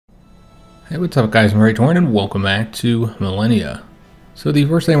Hey, what's up guys, I'm Praetorian and welcome back to Millennia. So the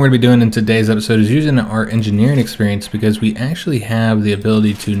first thing we're going to be doing in today's episode is using our engineering experience because we actually have the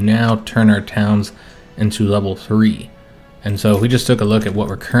ability to now turn our towns into level 3. And so we just took a look at what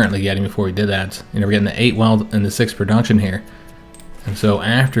we're currently getting before we did that. You know, we're getting the 8 wealth and the 6 production here. And so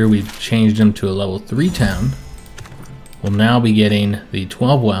after we've changed them to a level 3 town, we'll now be getting the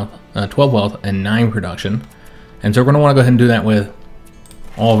 12 wealth and 9 production. And so we're going to want to go ahead and do that with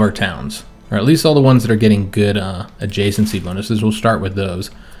all of our towns. Or at least all the ones that are getting good adjacency bonuses. We'll start with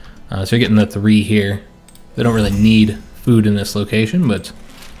those. So you're getting the 3 here. They don't really need food in this location, but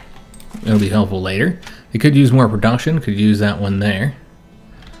it'll be helpful later. They could use more production, could use that one there.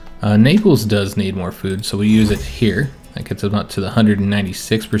 Naples does need more food, so we use it here. That gets them up to the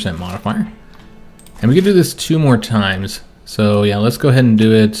 196% modifier. And we could do this 2 more times. So yeah, let's go ahead and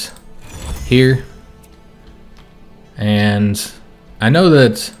do it here. And I know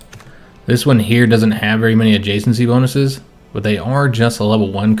that this one here doesn't have very many adjacency bonuses, but they are just a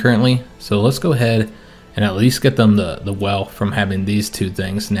level 1 currently. So let's go ahead and at least get them the wealth from having these 2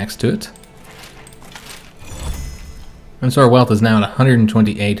 things next to it. And so our wealth is now at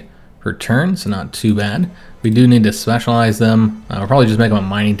 128 per turn, so not too bad. We do need to specialize them. We'll probably just make them a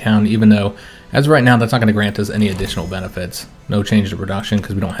mining town, even though as of right now that's not going to grant us any additional benefits. No change to production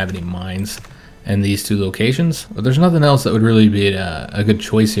because we don't have any mines in these 2 locations, but there's nothing else that would really be a good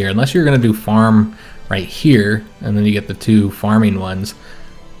choice here, unless you're going to do farm right here and then you get the 2 farming ones.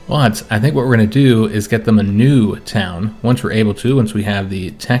 But I think what we're going to do is get them a new town once we're able to, once we have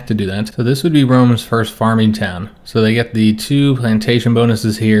the tech to do that. So this would be Rome's first farming town. So they get the 2 plantation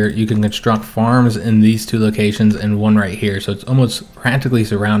bonuses here. You can construct farms in these 2 locations and 1 right here, so it's almost practically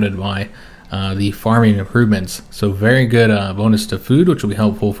surrounded by the farming improvements. So very good bonus to food, which will be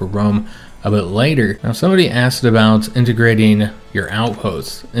helpful for Rome a bit later. Now somebody asked about integrating your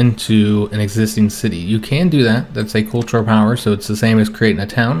outposts into an existing city. You can do that. That's a cultural power, so it's the same as creating a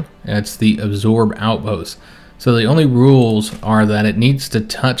town. It's the absorb outpost. So the only rules are that it needs to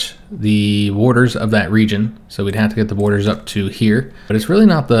touch the borders of that region. So we'd have to get the borders up to here, but it's really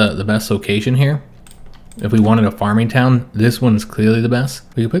not the best location here. If we wanted a farming town, this one's clearly the best.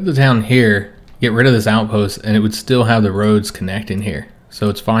 We could put the town here, get rid of this outpost, and it would still have the roads connecting here. So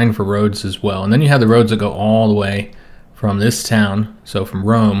it's fine for roads as well. And then you have the roads that go all the way from this town, so from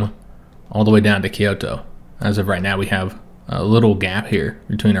Rome, all the way down to Kyoto. As of right now, we have a little gap here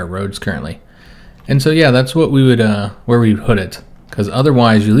between our roads currently. And so yeah, that's what we would, where we would put it. Because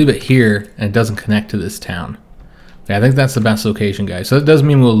otherwise, you leave it here and it doesn't connect to this town. Yeah, I think that's the best location, guys. So it does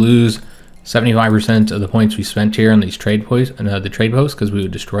mean we'll lose 75% of the points we spent here on these trade posts, the trade posts, because we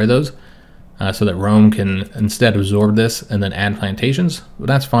would destroy those. So that Rome can instead absorb this and then add plantations. But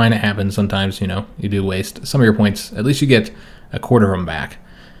that's fine, it happens sometimes, you know, you do waste some of your points. At least you get a quarter of them back.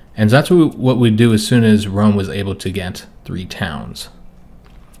 And so that's what we do as soon as Rome was able to get 3 towns.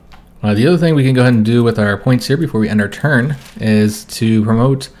 The other thing we can go ahead and do with our points here before we end our turn is to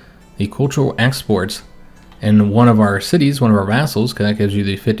promote the cultural exports in one of our cities, one of our vassals, because that gives you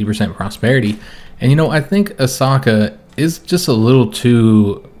the 50% prosperity. And you know, I think Osaka is just a little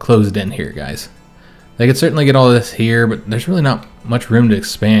too closed in here, guys. They could certainly get all this here, but there's really not much room to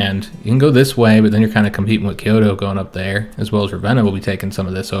expand. You can go this way, but then you're kind of competing with Kyoto going up there, as well as Ravenna will be taking some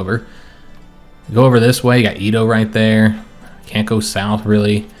of this over. Go over this way, you got Edo right there. Can't go south,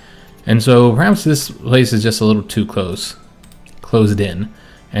 really. And so perhaps this place is just a little too closed in.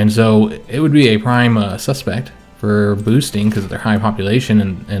 And so it would be a prime suspect for boosting, because of their high population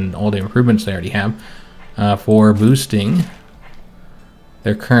and all the improvements they already have, for boosting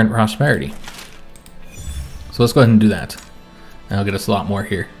their current prosperity. So let's go ahead and do that. That'll get us a lot more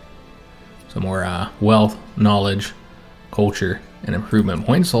here. Some more wealth, knowledge, culture, and improvement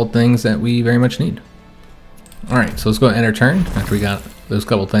points, all things that we very much need. Alright, so let's go and end our turn after we got those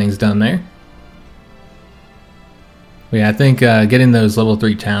couple things done there. But yeah, I think getting those level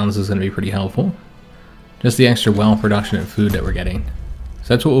 3 towns is going to be pretty helpful. Just the extra wealth production and food that we're getting.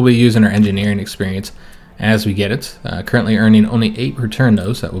 So that's what we'll be using our engineering experience as we get it. Currently earning only 8 per turn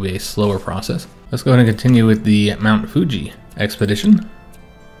though, so that will be a slower process. Let's go ahead and continue with the Mount Fuji expedition.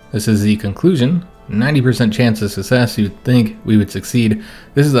 This is the conclusion. 90% chance of success. You'd think we would succeed.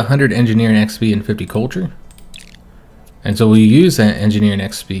 This is 100 engineering XP and 50 culture. And so we'll use that engineering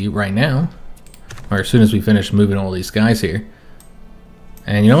XP right now, or as soon as we finish moving all these guys here.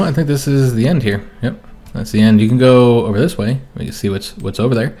 And you know what? I think this is the end here. Yep, that's the end. You can go over this way. We can see what's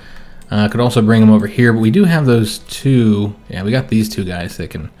over there. Could also bring them over here, but we do have those 2. Yeah, we got these 2 guys that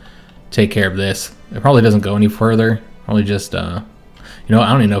can take care of this. It probably doesn't go any further. Probably just, you know,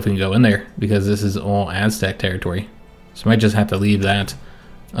 I don't even know if we can go in there because this is all Aztec territory. So I might just have to leave that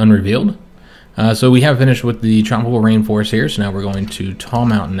unrevealed. So we have finished with the tropical rainforest here, so now we're going to Tall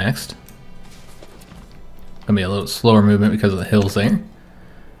Mountain next. Gonna be a little slower movement because of the hills there.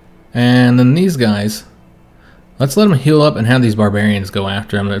 And then these guys, let's let them heal up and have these barbarians go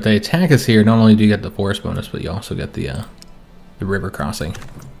after them. If they attack us here, not only do you get the forest bonus, but you also get the river crossing.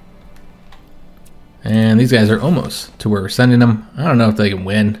 And these guys are almost to where we're sending them. I don't know if they can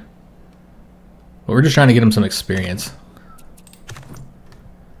win, but we're just trying to get them some experience.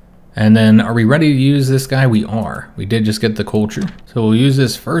 And then, are we ready to use this guy? We are. We did just get the culture. So we'll use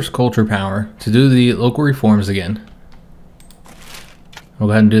this first culture power to do the local reforms again. We'll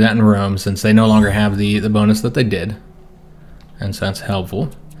go ahead and do that in Rome, since they no longer have the bonus that they did. And so that's helpful.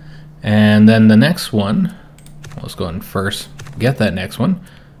 And then the next one, let's go ahead and first get that next one.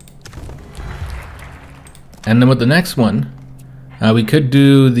 And then with the next one, we could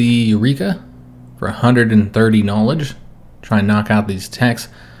do the Eureka for 130 knowledge. Try and knock out these techs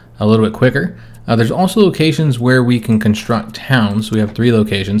a little bit quicker. There's also locations where we can construct towns. We have 3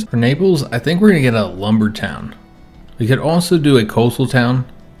 locations. For Naples, I think we're going to get a lumber town. We could also do a coastal town.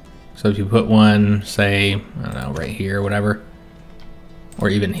 So if you put one, say, I don't know, right here or whatever, or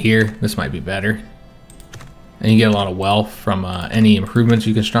even here, this might be better. And you get a lot of wealth from any improvements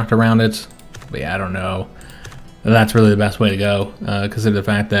you construct around it. But yeah, I don't know. That's really the best way to go, because of the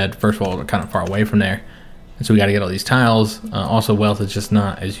fact that, first of all, we're kind of far away from there. And so we got to get all these tiles. Also, wealth is just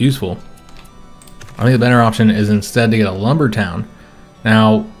not as useful. I think the better option is instead to get a lumber town.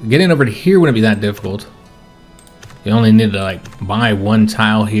 Now, getting over to here wouldn't be that difficult. You only need to like buy 1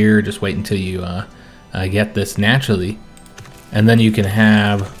 tile here. Just wait until you get this naturally, and then you can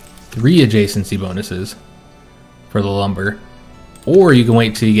have 3 adjacency bonuses for the lumber. Or you can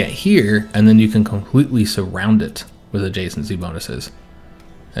wait till you get here, and then you can completely surround it with adjacency bonuses.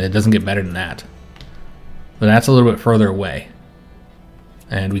 And it doesn't get better than that. But that's a little bit further away.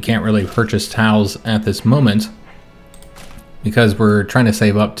 And we can't really purchase tiles at this moment because we're trying to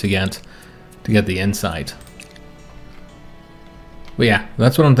save up to get the insight. But yeah,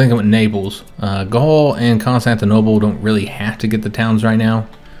 that's what I'm thinking with Naples. Gaul and Constantinople don't really have to get the towns right now.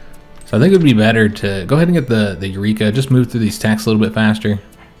 So I think it would be better to go ahead and get the Eureka, just move through these techs a little bit faster.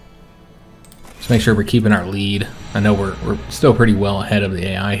 Just make sure we're keeping our lead. I know we're still pretty well ahead of the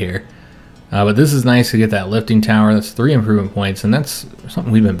AI here. But this is nice to get that lifting tower. That's 3 improvement points, and that's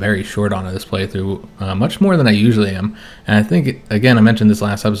something we've been very short on in this playthrough, much more than I usually am. And I think, again, I mentioned this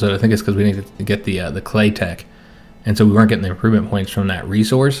last episode, I think it's because we need to get the clay tech, and so we weren't getting the improvement points from that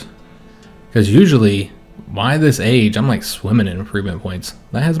resource. Because usually, by this age, I'm like swimming in improvement points.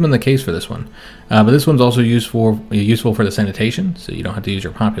 That hasn't been the case for this one. But this one's also useful for the sanitation, so you don't have to use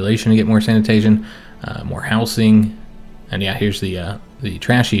your population to get more sanitation, more housing, and yeah, here's the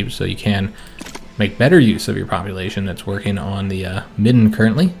trash heap, so you can make better use of your population that's working on the midden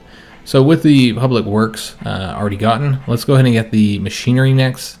currently. So with the public works already gotten, let's go ahead and get the machinery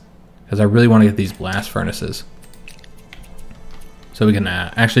next, because I really want to get these blast furnaces. So we can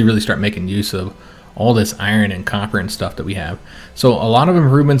actually really start making use of all this iron and copper and stuff that we have. So a lot of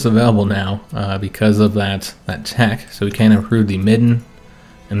improvements available now because of that tech. So we can improve the midden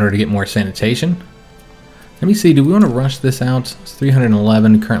in order to get more sanitation. Let me see, do we want to rush this out? It's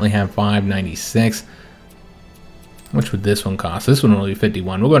 311, currently have 596. How much would this one cost? This one will be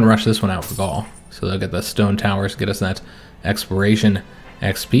 51. We'll go ahead and rush this one out for Gaul. So they'll get the stone towers, get us that exploration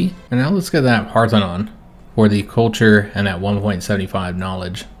XP. And now let's get that Parthenon for the culture and that 1.75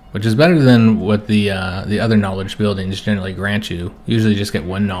 knowledge, which is better than what the other knowledge buildings generally grant you. Usually just get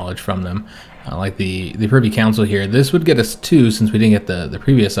 1 knowledge from them. Like the Privy Council here, this would get us 2 since we didn't get the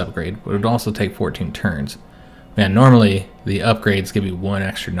previous upgrade, but it would also take 14 turns. Man, normally the upgrades give you 1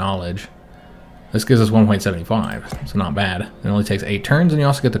 extra knowledge. This gives us 1.75, so not bad. It only takes 8 turns, and you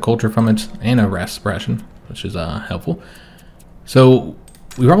also get the culture from it and a rest suppression, which is helpful. So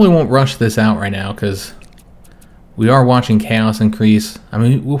we probably won't rush this out right now because we are watching chaos increase. I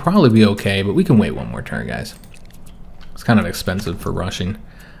mean, we'll probably be okay, but we can wait 1 more turn, guys. It's kind of expensive for rushing.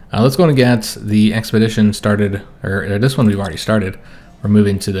 Let's go and get the expedition started, or this one we've already started. We're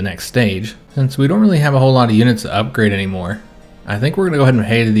moving to the next stage. Since we don't really have a whole lot of units to upgrade anymore, I think we're going to go ahead and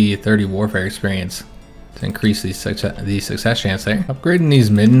pay the 30 warfare experience to increase the success chance there. Upgrading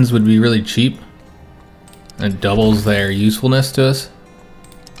these middens would be really cheap, and it doubles their usefulness to us.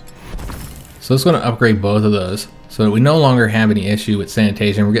 So let's go and upgrade both of those so that we no longer have any issue with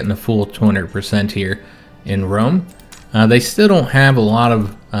sanitation. We're getting the full 200% here in Rome. They still don't have a lot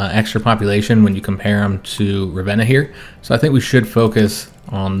of extra population when you compare them to Ravenna here, so I think we should focus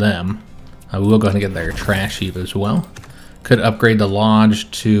on them. We will go ahead and get their trash heap as well. Could upgrade the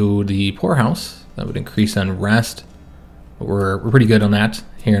lodge to the poorhouse. That would increase unrest, but we're pretty good on that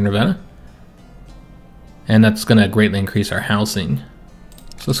here in Ravenna. and that's going to greatly increase our housing.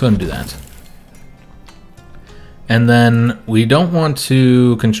 So let's go ahead and do that. And then we don't want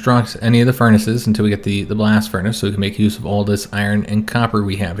to construct any of the furnaces until we get the blast furnace, so we can make use of all this iron and copper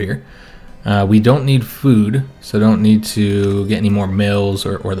we have here. We don't need food, so don't need to get any more mills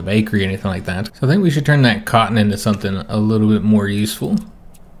or the bakery or anything like that. So I think we should turn that cotton into something a little bit more useful.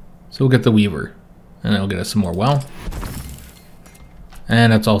 So we'll get the weaver, and it'll get us some more well.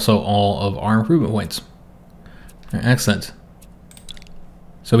 And that's also all of our improvement points. Excellent.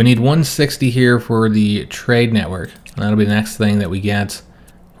 So we need 160 here for the trade network. And that'll be the next thing that we get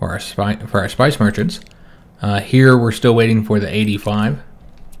for our spice merchants. Here we're still waiting for the 85.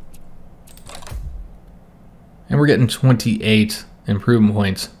 And we're getting 28 improvement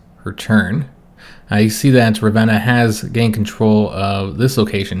points per turn. You see that Ravenna has gained control of this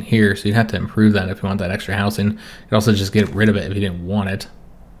location here, so you have to improve that if you want that extra housing. You can also just get rid of it if you didn't want it.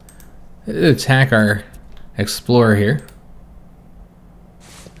 Attack our explorer here.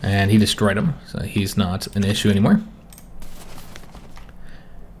 And he destroyed him, so he's not an issue anymore.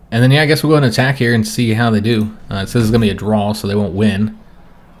 And then, yeah, I guess we'll go and attack here and see how they do. It says it's going to be a draw, so they won't win.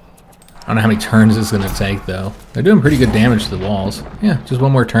 I don't know how many turns it's going to take, though. They're doing pretty good damage to the walls. Yeah, just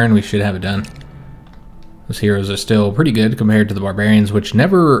one more turn, we should have it done. Those heroes are still pretty good compared to the barbarians, which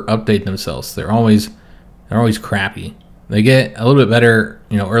never update themselves. They're always crappy. They get a little bit better,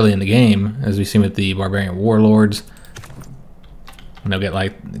 you know, early in the game, as we see with the barbarian warlords. And they'll get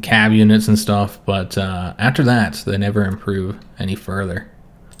like cab units and stuff, but after that, they never improve any further.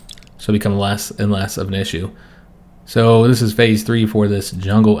 So become less and less of an issue. So this is phase 3 for this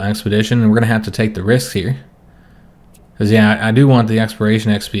jungle expedition, and we're gonna have to take the risks here. Because yeah, I do want the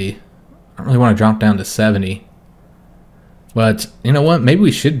exploration XP. I don't really want to drop down to 70. But you know what? Maybe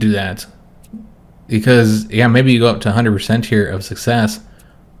we should do that. Because yeah, maybe you go up to 100% here of success,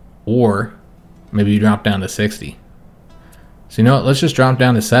 or maybe you drop down to 60. So you know what? Let's just drop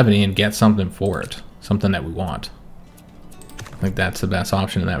down to 70 and get something for it. Something that we want. I think that's the best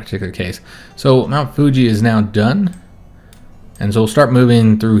option in that particular case. So Mount Fuji is now done. And so we'll start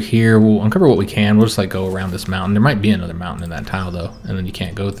moving through here. We'll uncover what we can. We'll just like go around this mountain. There might be another mountain in that tile though, and then you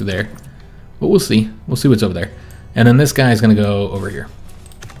can't go through there. But we'll see. We'll see what's over there. And then this guy is going to go over here.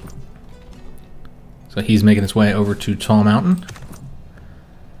 So he's making his way over to Tall Mountain.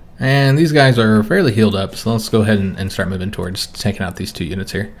 And these guys are fairly healed up, so let's go ahead and start moving towards taking out these 2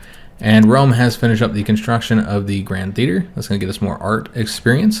 units here. And Rome has finished up the construction of the Grand Theater. That's going to get us more art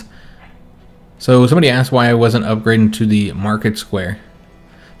experience. So somebody asked why I wasn't upgrading to the Market Square.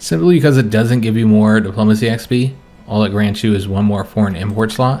 Simply because it doesn't give you more diplomacy XP. All it grants you is 1 more foreign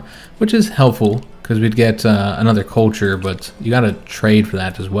import slot, which is helpful because we'd get another culture, but you got to trade for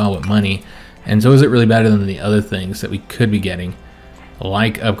that as well with money. And so is it really better than the other things that we could be getting?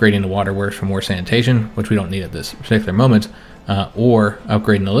 Like upgrading the waterworks for more sanitation, which we don't need at this particular moment, or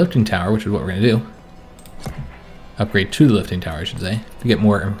upgrading the lifting tower, which is what we're going to do. Upgrade to the lifting tower, I should say, to get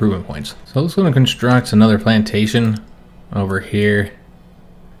more improvement points. So let's go and construct another plantation over here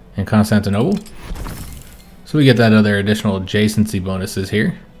in Constantinople. So we get that other additional adjacency bonuses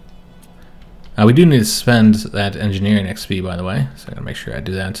here. We do need to spend that engineering XP, by the way, so I gotta make sure I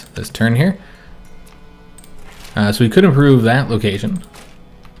do that this turn here. So we could improve that location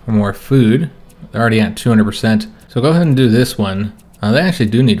for more food. They're already at 200%. So go ahead and do this one. They actually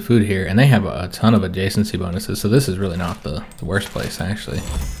do need food here, and they have a ton of adjacency bonuses, so this is really not the worst place, actually.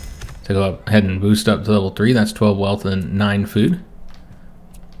 To go ahead and boost up to level 3, that's 12 wealth and 9 food.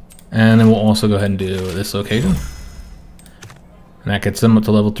 And then we'll also go ahead and do this location. And that gets them up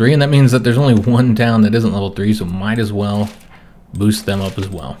to level 3, and that means that there's only 1 town that isn't level 3, so might as well boost them up as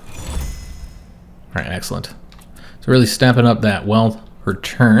well. Alright, excellent. So really stepping up that wealth per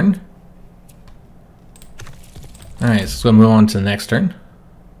turn. Alright, so we'll move on to the next turn.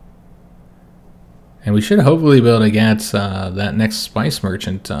 And we should hopefully be able to get that next spice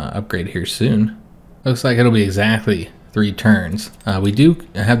merchant upgrade here soon. Looks like it'll be exactly 3 turns. We do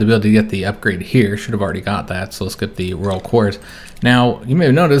have the ability to get the upgrade here. Should have already got that, so let's get the Royal Court. Now, you may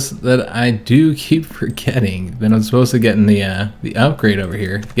have noticed that I do keep forgetting that I'm supposed to get in the upgrade over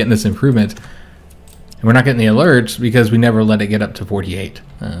here, getting this improvement. And we're not getting the alerts because we never let it get up to 48.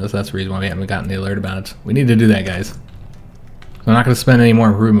 So that's the reason why we haven't gotten the alert about it. We need to do that, guys. I'm not going to spend any more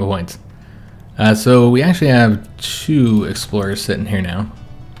improvement points. So we actually have 2 explorers sitting here now.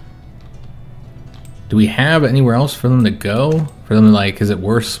 Do we have anywhere else for them to go? For them to, like, is it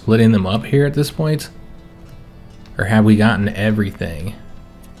worth splitting them up here at this point? Or have we gotten everything?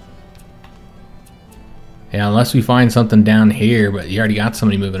 Yeah, unless we find something down here, but you already got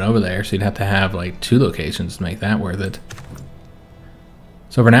somebody moving over there, so you'd have to have like 2 locations to make that worth it.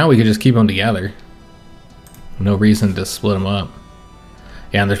 So for now, we could just keep them together. No reason to split them up.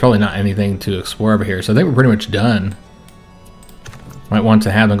 Yeah, and there's probably not anything to explore over here, so I think we're pretty much done. Might want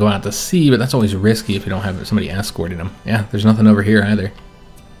to have them go out to sea, but that's always risky if you don't have somebody escorting them. Yeah, there's nothing over here either.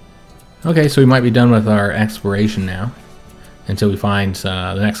 Okay, so we might be done with our exploration now until we find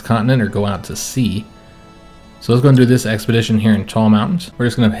the next continent or go out to sea. So let's go and do this expedition here in Tall Mountains. We're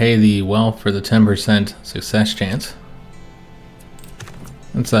just going to pay the wealth for the 10% success chance.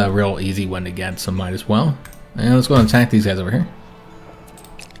 That's a real easy one to get, so might as well. And let's go and attack these guys over here.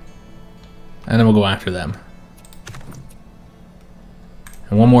 And then we'll go after them.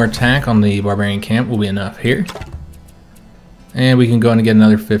 And one more attack on the barbarian camp will be enough here. And we can go and get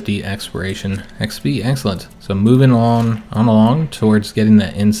another 50 exploration XP. Excellent. So moving on along towards getting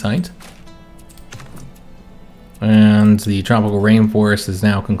that insight. And the tropical rainforest is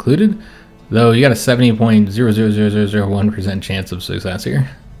now concluded. Though you got a 70.00001% chance of success here.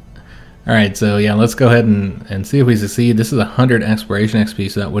 Alright, so yeah, let's go ahead and see if we succeed. This is 100 exploration XP,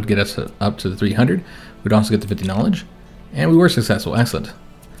 so that would get us up to the 300. We'd also get the 50 knowledge. And we were successful. Excellent.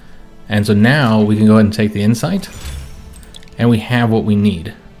 And so now we can go ahead and take the insight. And we have what we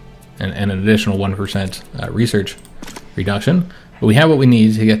need. And an additional 1% research reduction. But we have what we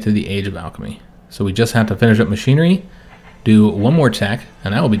need to get to the Age of Alchemy. So we just have to finish up machinery, do one more attack,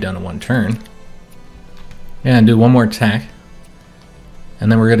 and that will be done in one turn. And do one more attack,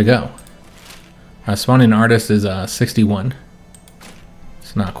 and then we're good to go. Our spawning artist is 61.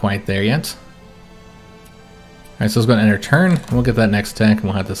 It's not quite there yet. Alright, so let's go and enter turn, and we'll get that next tech, and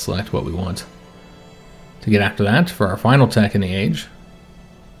we'll have to select what we want to get after that for our final tech in the age.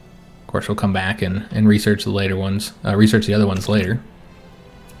 Of course, we'll come back and research the later ones, research the other ones later.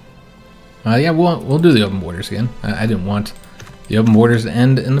 Yeah, we'll do the open borders again. I didn't want the open borders to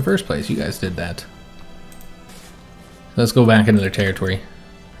end in the first place. You guys did that. Let's go back into their territory.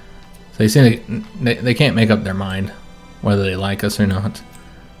 So they seem they can't make up their mind whether they like us or not.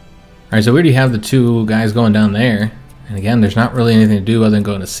 Alright, so we already have the two guys going down there. And again, there's not really anything to do other than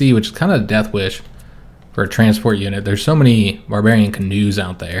going to sea, which is kind of a death wish for a transport unit. There's so many barbarian canoes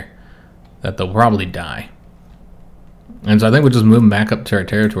out there that they'll probably die. And so I think we'll just move them back up to our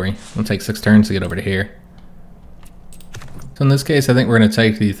territory. It'll take 6 turns to get over to here. So in this case, I think we're going to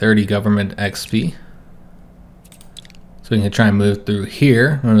take the 30 government XP. So we can try and move through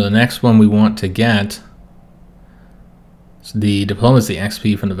here. Remember, the next one we want to get is the diplomacy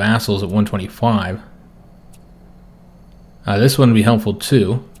XP from the vassals at 125. This one would be helpful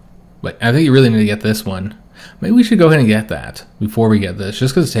too. But I think you really need to get this one. Maybe we should go ahead and get that before we get this,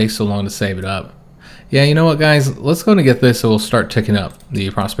 just because it takes so long to save it up. Yeah, you know what, guys? Let's go and get this so we'll start ticking up the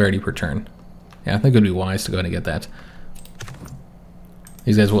prosperity per turn. Yeah, I think it would be wise to go ahead and get that.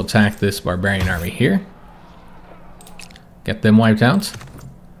 These guys will attack this barbarian army here. Get them wiped out.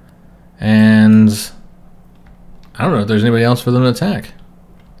 And I don't know if there's anybody else for them to attack.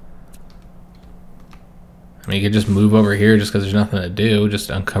 I mean, you could just move over here just because there's nothing to do. Just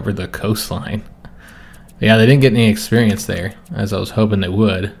uncover the coastline. Yeah, they didn't get any experience there, as I was hoping they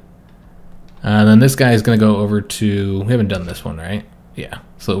would. Then this guy is going to go over to... We haven't done this one, right? Yeah.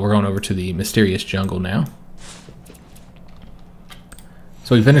 So we're going over to the mysterious jungle now.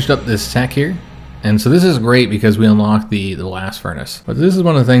 So we finished up this tech here. And so this is great because we unlocked the blast furnace. But this is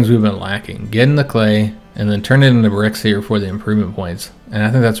one of the things we've been lacking. Getting the clay and then turn it into bricks here for the improvement points. And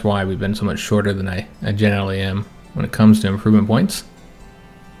I think that's why we've been so much shorter than I generally am when it comes to improvement points.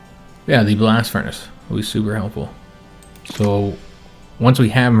 Yeah, the blast furnace will be super helpful. So once we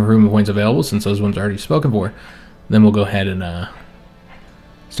have improvement points available, since those ones are already spoken for, then we'll go ahead and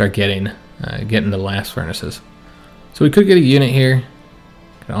start getting the blast furnaces. So we could get a unit here.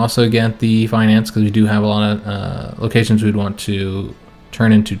 Can also get the finance because we do have a lot of locations we'd want to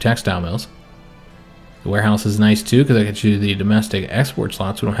turn into textile mills. The warehouse is nice too because I get you the domestic export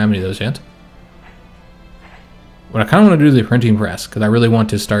slots. We don't have any of those yet. What I kind of want to do is the printing press because I really want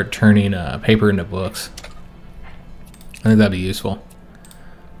to start turning paper into books. I think that'd be useful.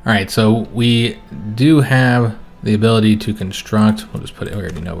 Alright, so we do have the ability to construct. We'll just put it, we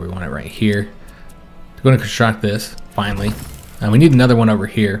already know we want it right here. We're going to construct this, finally. We need another one over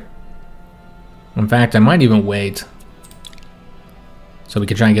here. In fact, I might even wait so we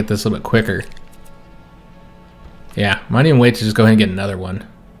can try and get this a little bit quicker. Yeah, might even wait to just go ahead and get another one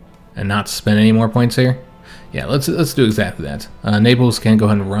and not spend any more points here. Yeah, let's do exactly that. Naples can go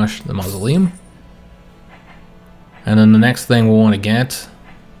ahead and rush the mausoleum. And then the next thing we'll want to get,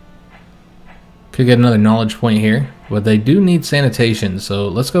 could get another knowledge point here, but they do need sanitation, so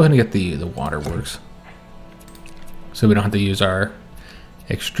let's go ahead and get the waterworks. So we don't have to use our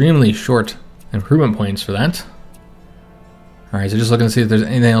extremely short improvement points for that. Alright, so just looking to see if there's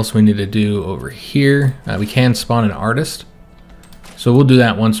anything else we need to do over here. We can spawn an artist. So we'll do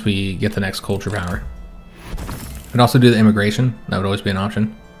that once we get the next culture power. And also do the immigration. That would always be an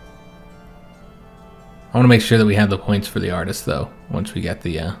option. I want to make sure that we have the points for the artist, though, once we get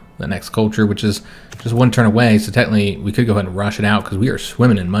the next culture, which is just one turn away. So technically, we could go ahead and rush it out because we are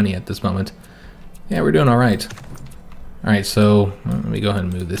swimming in money at this moment. Yeah, we're doing all right. All right, so let me go ahead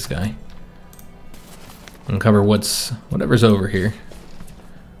and move this guy. Uncover whatever's over here.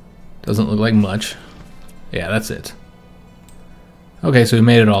 Doesn't look like much. Yeah, that's it. Okay, so we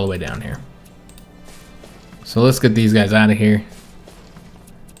made it all the way down here. So let's get these guys out of here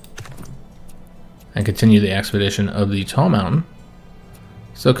and continue the expedition of the Tall Mountain.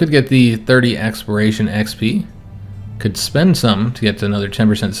 So could get the 30 exploration XP, could spend some to get to another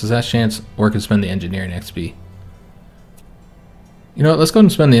 10% success chance, or could spend the engineering XP. You know what, let's go ahead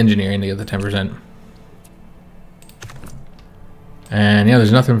and spend the engineering to get the 10%. And yeah,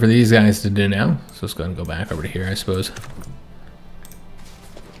 there's nothing for these guys to do now, so let's go ahead and go back over to here, I suppose.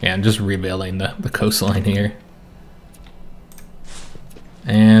 Yeah, I'm just rebuilding the coastline here.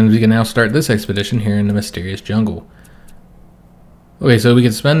 And we can now start this expedition here in the mysterious jungle. Okay, so we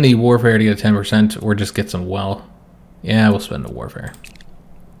can spend the warfare to get a 10% or just get some well. Yeah, we'll spend the warfare.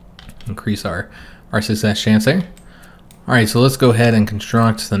 Increase our success chance there. Alright, so let's go ahead and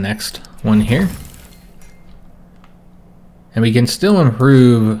construct the next one here. And we can still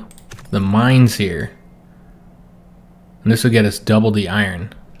improve the mines here. And this will get us double the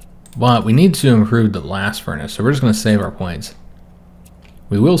iron. But we need to improve the blast furnace, so we're just going to save our points.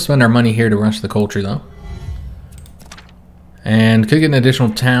 We will spend our money here to rush the culture, though. And could get an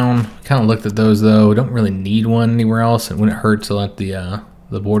additional town. Kind of looked at those, though. We don't really need one anywhere else. It wouldn't hurt to let the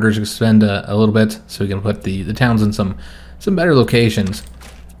borders extend a little bit, so we can put the towns in some better locations.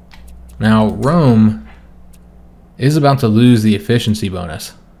 Now, Rome is about to lose the efficiency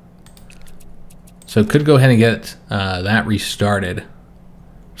bonus. So could go ahead and get that restarted.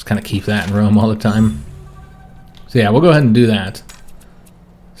 Just kind of keep that in Rome all the time. So yeah, we'll go ahead and do that.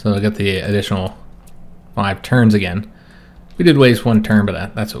 So we'll get the additional 5 turns again. We did waste 1 turn,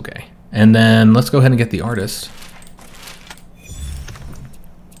 but that's okay. And then let's go ahead and get the artist.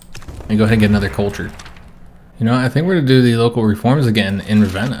 And go ahead and get another culture. You know, I think we're going to do the local reforms again in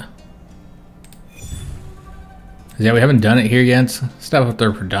Ravenna. Yeah, we haven't done it here yet. Step up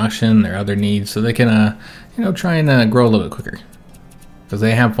their production, their other needs, so they can, you know, try and grow a little bit quicker. Because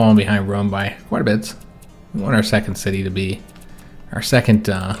they have fallen behind Rome by quite a bit. We want our second city to be, our second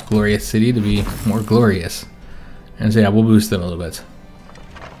glorious city to be more glorious. And so yeah, we'll boost them a little bit.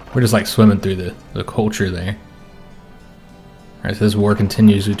 We're just like swimming through the culture there. Alright, so this war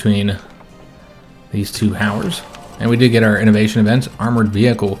continues between these two powers. And we did get our innovation event, armored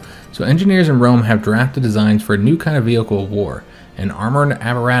vehicle. So engineers in Rome have drafted designs for a new kind of vehicle of war. An armored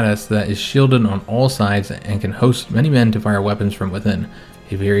apparatus that is shielded on all sides and can host many men to fire weapons from within.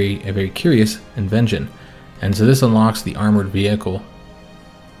 A very curious invention. And so this unlocks the armored vehicle.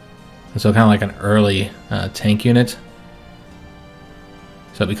 So kind of like an early tank unit.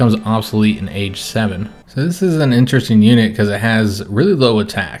 So it becomes obsolete in age 7. So this is an interesting unit because it has really low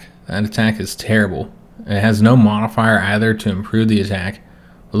attack. That attack is terrible. It has no modifier either to improve the attack.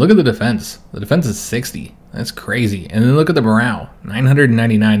 But look at the defense. The defense is 60. That's crazy. And then look at the morale,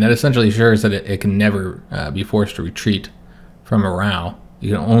 999. That essentially assures that it can never be forced to retreat from morale.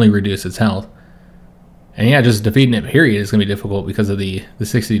 You can only reduce its health. And yeah, just defeating it period is going to be difficult because of the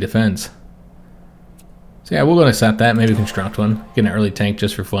 60 defense. So yeah, we'll go and accept that. Maybe construct one. Get an early tank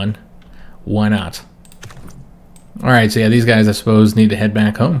just for fun. Why not? Alright, so yeah, these guys I suppose need to head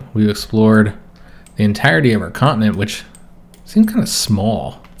back home. We've explored the entirety of our continent, which seems kind of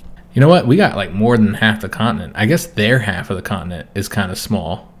small. You know what? We got like more than half the continent. I guess their half of the continent is kind of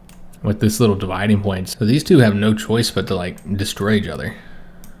small with this little dividing point. So these two have no choice but to like destroy each other.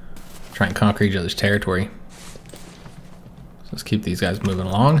 Try and conquer each other's territory. So let's keep these guys moving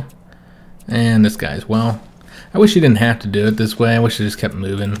along. And this guy as well. I wish you didn't have to do it this way. I wish you just kept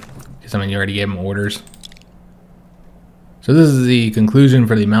moving. Because I mean, you already gave him orders. So this is the conclusion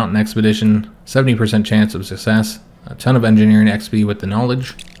for the mountain expedition. 70% chance of success. A ton of engineering XP with the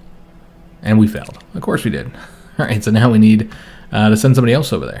knowledge. And we failed. Of course we did. Alright, so now we need to send somebody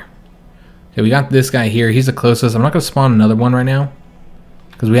else over there. Okay, we got this guy here. He's the closest. I'm not going to spawn another one right now.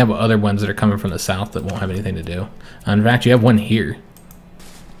 Because we have other ones that are coming from the south that won't have anything to do. In fact, you have one here.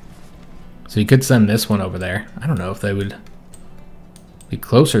 So you could send this one over there. I don't know if they would be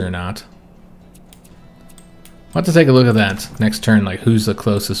closer or not. We'll have to take a look at that next turn, like who's the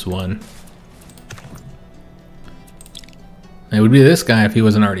closest one. It would be this guy if he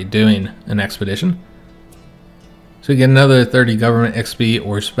wasn't already doing an expedition. So we get another 30 government XP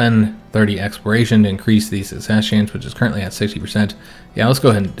or spend 30 exploration to increase the success chance, which is currently at 60%. Yeah, let's go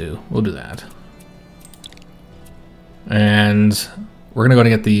ahead and we'll do that. And we're going to go and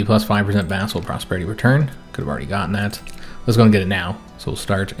get the plus 5% vassal prosperity return. Could have already gotten that. Let's go and get it now. So we'll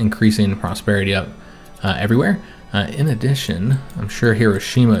start increasing prosperity up everywhere. In addition, I'm sure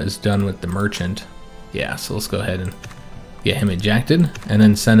Hiroshima is done with the merchant. Yeah, so let's go ahead and get him ejected and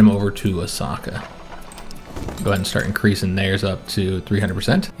then send him over to Osaka. Go ahead and start increasing theirs up to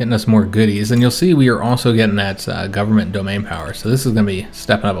 300%, getting us more goodies. And you'll see we are also getting that government domain power. So this is going to be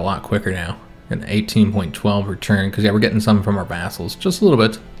stepping up a lot quicker now. An 18.12 return, because yeah, we're getting some from our vassals, just a little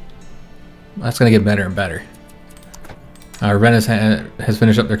bit. That's going to get better and better. Ravenna has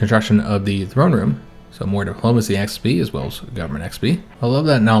finished up their construction of the throne room, so more diplomacy XP as well as government XP. I love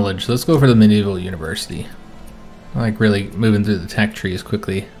that knowledge. So let's go for the medieval university. I like really moving through the tech tree as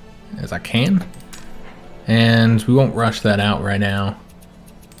quickly as I can. And we won't rush that out right now.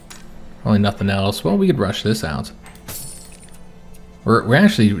 Probably nothing else. Well, we could rush this out. We're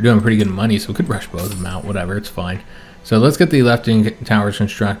actually doing pretty good money, so we could rush both of them out. Whatever, it's fine. So let's get the left-wing towers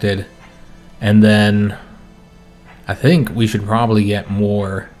constructed. And then I think we should probably get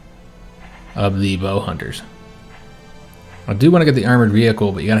more of the bow hunters. I do want to get the armored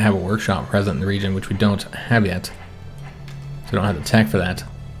vehicle, but you got to have a workshop present in the region, which we don't have yet. So we don't have the tech for that.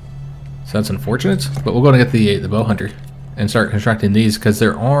 So that's unfortunate, but we'll go and get the bow hunter and start constructing these, because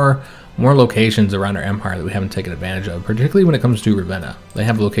there are more locations around our empire that we haven't taken advantage of, particularly when it comes to Ravenna. They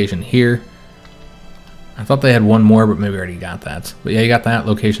have a location here. I thought they had one more, but maybe we already got that. But yeah, you got that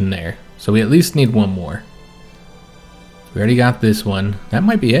location there. So we at least need one more. We already got this one. That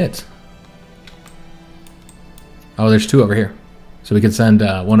might be it. Oh, there's two over here. So we could send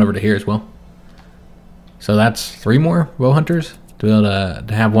one over to here as well. So that's 3 more bow hunters to be able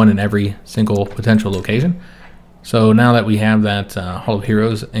to have one in every single potential location. So now that we have that Hall of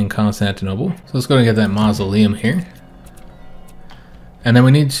Heroes in Constantinople, so let's go and get that mausoleum here. And then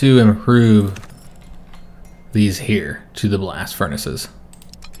we need to improve these here to the blast furnaces.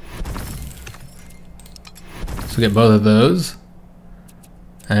 So get both of those.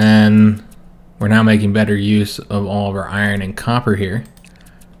 And we're now making better use of all of our iron and copper here.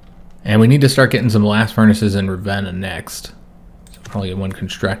 And we need to start getting some blast furnaces in Ravenna next. So probably get one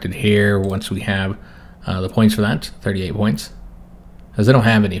constructed here once we have the points for that, 38 points. Because they don't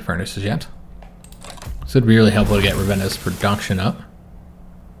have any furnaces yet. So it'd be really helpful to get Ravenna's production up.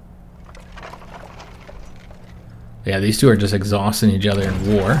 Yeah, these two are just exhausting each other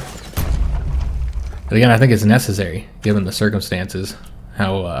in war. But again, I think it's necessary, given the circumstances,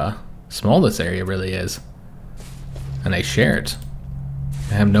 how small this area really is. And they share it.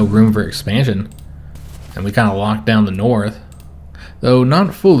 They have no room for expansion. And we kind of locked down the north. Though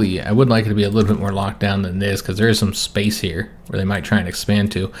not fully. I would like it to be a little bit more locked down than this, because there is some space here where they might try and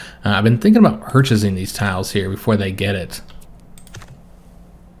expand to. I've been thinking about purchasing these tiles here before they get it.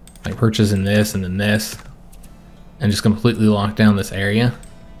 Like purchasing this and then this. And just completely lock down this area.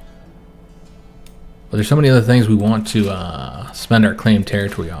 But there's so many other things we want to spend our claim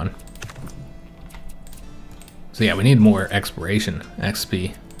territory on. So yeah, we need more exploration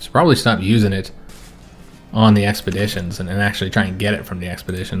XP. So probably stop using it on the expeditions and actually try and get it from the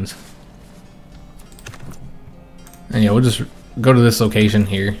expeditions. And yeah, we'll just go to this location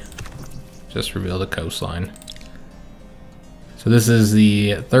here. Just reveal the coastline. So this is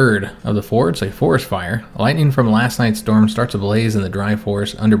the third of the four. It's a forest fire. Lightning from last night's storm starts a blaze in the dry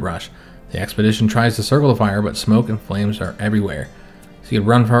forest underbrush. The expedition tries to circle the fire, but smoke and flames are everywhere. So you can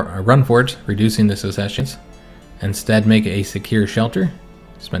run for it, reducing the success chance. Instead, make a secure shelter,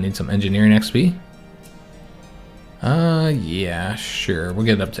 spending some engineering XP. Yeah, sure. We'll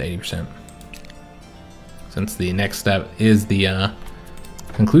get it up to 80%. Since the next step is the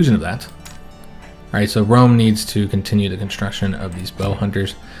conclusion of that. Alright, so Rome needs to continue the construction of these bow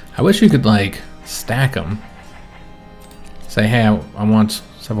hunters. I wish you could, like, stack them. Say, hey, I want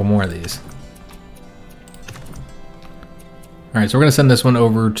several more of these. Alright, so we're going to send this one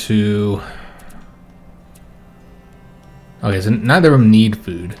over to... Okay, so neither of them need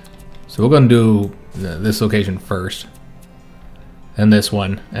food. So we're going to do this location first. Then this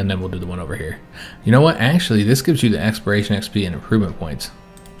one, and then we'll do the one over here. You know what? Actually, this gives you the exploration XP and improvement points.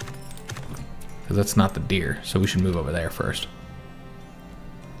 Because that's not the deer, so we should move over there first.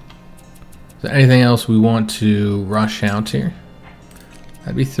 Is there anything else we want to rush out here?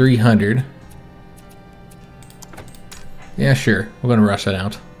 That'd be 300. Yeah, sure. We're going to rush that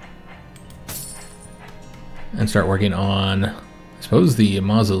out. And start working on, I suppose, the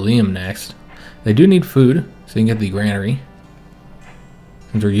mausoleum next. They do need food, so you can get the granary.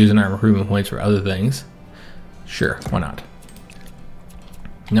 Since we're using our improvement points for other things. Sure, why not?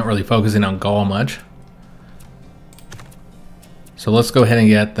 Not really focusing on Gaul much. So let's go ahead and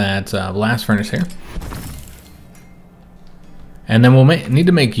get that blast furnace here. And then we'll need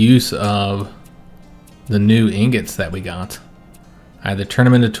to make use of the new ingots that we got. Either turn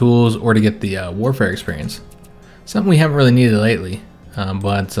them into tools or to get the warfare experience. Something we haven't really needed lately,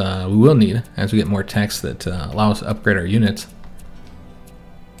 but we will need as we get more techs that allow us to upgrade our units.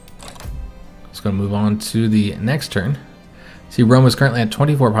 Let's go move on to the next turn. See, Rome is currently at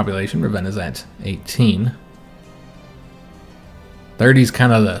 24 population, Ravenna's at 18. 30 is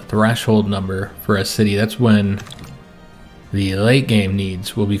kind of the threshold number for a city. That's when the late game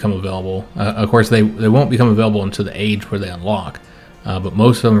needs will become available. Of course, they won't become available until the age where they unlock, but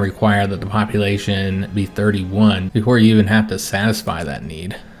most of them require that the population be 31 before you even have to satisfy that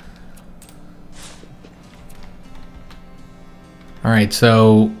need. Alright,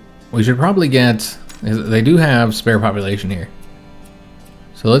 so we should probably get, they do have spare population here.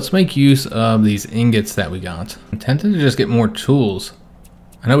 So let's make use of these ingots that we got. I'm tempted to just get more tools.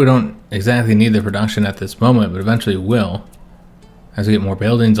 I know we don't exactly need the production at this moment, but eventually will as we get more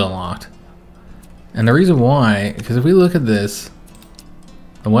buildings unlocked. And the reason why, because if we look at this,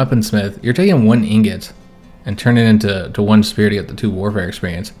 the weaponsmith, you're taking 1 ingot and turning it into 1 spear to get the 2 warfare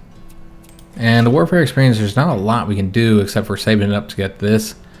experience. And the warfare experience, there's not a lot we can do except for saving it up to get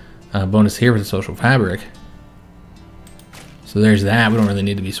this bonus here with the social fabric. So there's that. We don't really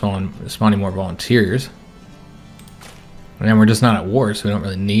need to be spawning more volunteers. And then we're just not at war, so we don't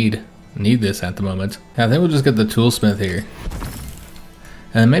really need this at the moment. I think we'll just get the toolsmith here.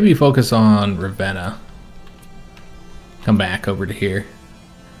 And then maybe focus on Ravenna. Come back over to here.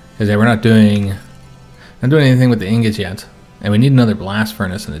 Because yeah, we're not doing anything with the ingots yet. And we need another blast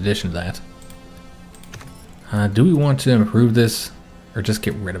furnace in addition to that. Do we want to improve this or just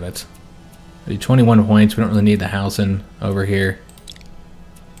get rid of it? Maybe 21 points. We don't really need the housing over here.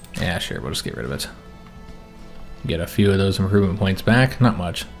 Yeah, sure. We'll just get rid of it. Get a few of those improvement points back. Not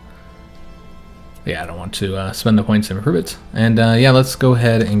much. Yeah, I don't want to spend the points to improve it. And yeah, let's go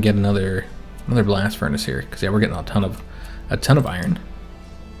ahead and get another blast furnace here. Because yeah, we're getting a ton of iron.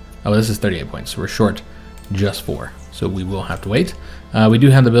 Oh, this is 38 points. So we're short just 4. So we will have to wait. We do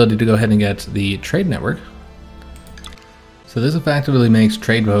have the ability to go ahead and get the trade network. So this effectively makes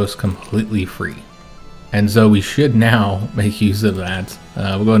trade posts completely free. And so we should now make use of that.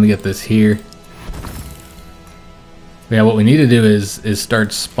 We're going to get this here. But yeah, what we need to do is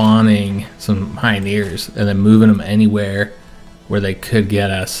start spawning some pioneers and then moving them anywhere where they could get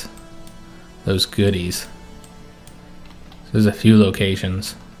us those goodies. So there's a few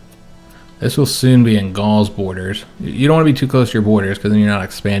locations. This will soon be in Gaul's borders. You don't want to be too close to your borders because then you're not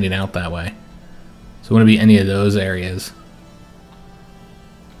expanding out that way. So it wouldn't be any of those areas.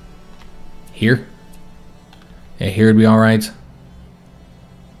 Here? Yeah, here would be alright.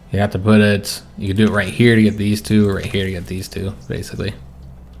 You have to put it, you could do it right here to get these 2, or right here to get these 2, basically.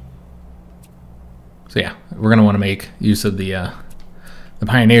 So yeah, we're going to want to make use of the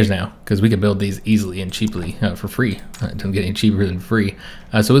pioneers now, because we can build these easily and cheaply for free. It doesn't get any cheaper than free.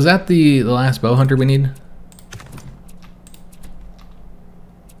 So is that the last bow hunter we need?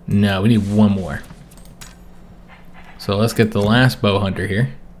 No, we need 1 more. So let's get the last bow hunter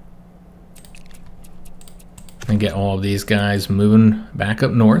here. And get all of these guys moving back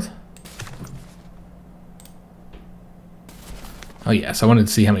up north. Oh yes, I wanted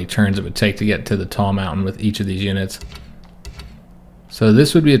to see how many turns it would take to get to the tall mountain with each of these units. So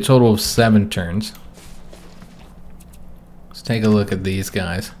this would be a total of 7 turns. Let's take a look at these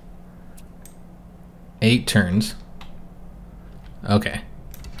guys. 8 turns. Okay.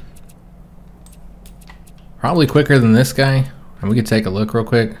 Probably quicker than this guy. And we could take a look real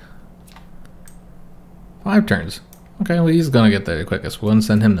quick. 5 turns. Okay, well he's gonna get there the quickest. We'll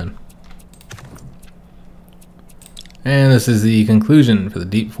send him then. And this is the conclusion for the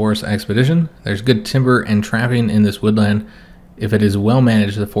Deep Forest Expedition. There's good timber and trapping in this woodland. If it is well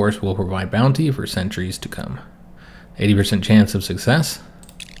managed, the forest will provide bounty for centuries to come. 80% chance of success.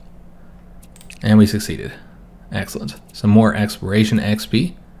 And we succeeded. Excellent. Some more exploration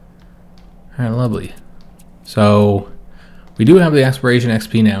XP. Alright, lovely. So, we do have the exploration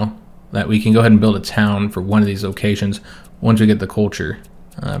XP now, that we can go ahead and build a town for one of these locations once we get the culture,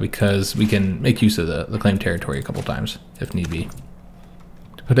 because we can make use of the claimed territory a couple times, if need be,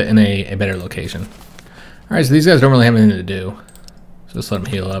 to put it in a better location. Alright, so these guys don't really have anything to do, so just let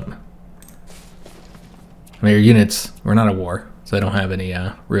them heal up. I mean, your units, we're not at war, so they don't have any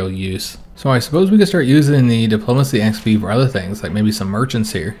real use. So I suppose we could start using the diplomacy XP for other things, like maybe some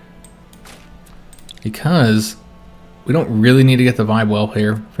merchants here. Because we don't really need to get the vibe well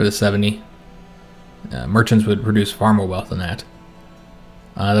here for the 70. Merchants would produce far more wealth than that.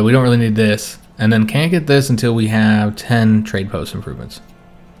 That we don't really need this. And then can't get this until we have 10 trade post improvements.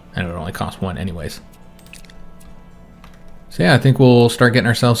 And it would only cost 1 anyways. So yeah, I think we'll start getting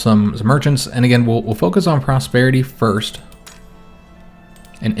ourselves some merchants. And again, we'll focus on prosperity first.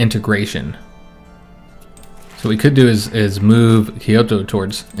 And integration. So what we could do is move Kyoto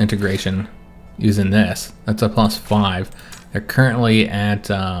towards integration using this. That's a +5. They're currently at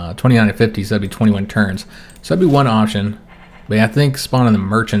 29 and 50, so that'd be 21 turns. So that'd be one option. But yeah, I think spawning the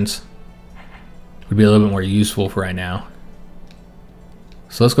merchants would be a little bit more useful for right now.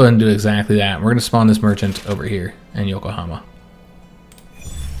 So let's go ahead and do exactly that. We're going to spawn this merchant over here in Yokohama.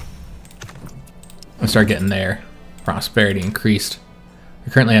 And start getting their prosperity increased.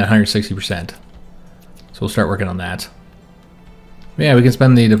 We're currently at 160%. So we'll start working on that. But yeah, we can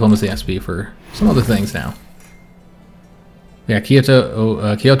spend the diplomacy SP for some other things now. Yeah,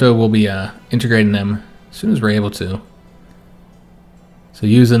 Kyoto will be integrating them as soon as we're able to. So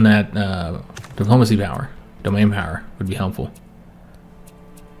using that diplomacy power, domain power, would be helpful.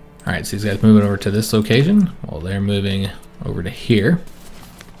 Alright, so these guys moving over to this location while they're moving over to here.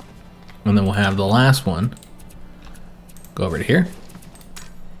 And then we'll have the last one go over to here.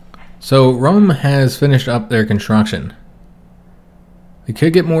 So Rome has finished up their construction. We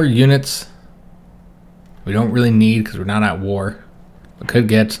could get more units. We don't really need because we're not at war. We could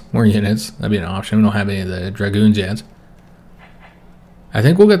get more units. That'd be an option. We don't have any of the dragoons yet. I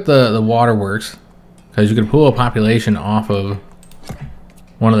think we'll get the waterworks because you could pull a population off of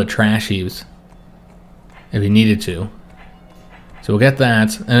one of the trash heaps if you needed to. So we'll get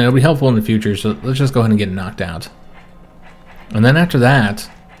that, and it'll be helpful in the future. So let's just go ahead and get it knocked out. And then after that,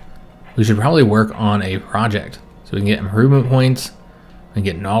 we should probably work on a project so we can get improvement points and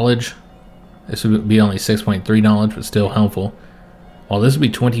get knowledge. This would be only 6.3 knowledge, but still helpful. Well, this would be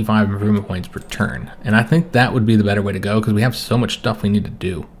 25 improvement points per turn. And I think that would be the better way to go because we have so much stuff we need to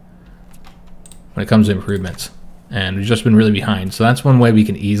do when it comes to improvements. And we've just been really behind. So that's one way we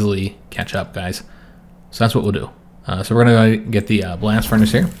can easily catch up, guys. So that's what we'll do. So we're going to get the blast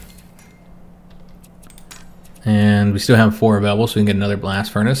furnace here. And we still have 4 available, so we can get another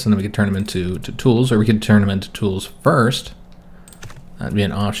blast furnace, and then we can turn them into tools, or we could turn them into tools first. That'd be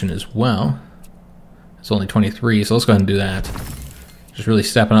an option as well. It's only 23, so let's go ahead and do that. Just really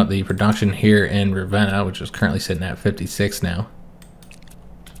stepping up the production here in Ravenna, which is currently sitting at 56 now.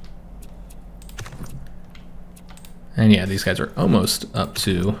 And yeah, these guys are almost up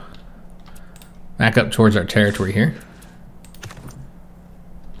to back up towards our territory here.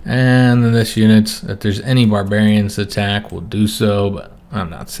 And then this unit, if there's any barbarians to attack, we'll do so, but I'm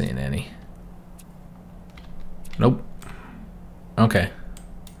not seeing any. Nope. Okay.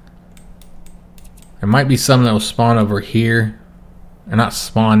 There might be some that will spawn over here. Or not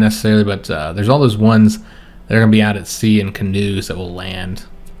spawn necessarily, but there's all those ones that are going to be out at sea in canoes that will land.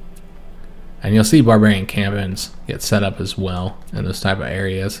 And you'll see barbarian campings get set up as well in those type of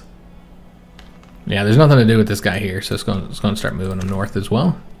areas. Yeah, there's nothing to do with this guy here, so it's going to start moving them north as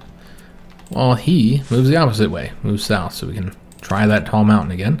well. Well, he moves the opposite way, moves south, so we can try that tall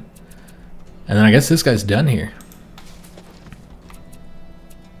mountain again. And then I guess this guy's done here.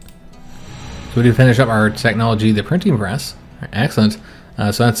 So we did finish up our technology, the printing press. Excellent.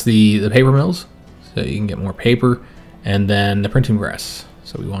 So that's the paper mills, so you can get more paper, and then the printing press.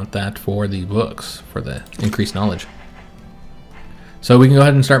 So we want that for the books, for the increased knowledge. So we can go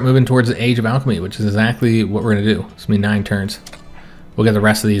ahead and start moving towards the Age of Alchemy, which is exactly what we're going to do. It's going to be 9 turns. We'll get the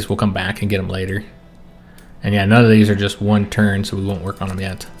rest of these. We'll come back and get them later. And yeah, none of these are just 1 turn, so we won't work on them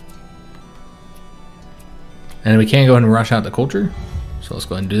yet. And we can go ahead and rush out the culture. So let's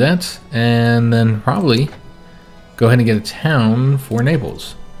go ahead and do that. And then probably go ahead and get a town for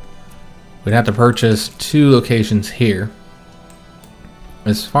Naples. We'd have to purchase 2 locations here.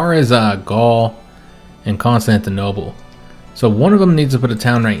 As far as Gaul and Constantinople. So one of them needs to put a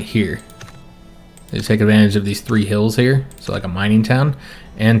town right here. They take advantage of these 3 hills here, so like a mining town,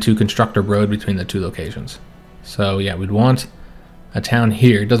 and to construct a road between the 2 locations. So yeah, we'd want a town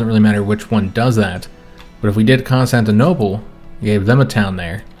here. It doesn't really matter which one does that, but if we did Constantinople, gave them a town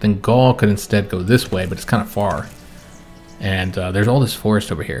there, then Gaul could instead go this way, but it's kind of far. And there's all this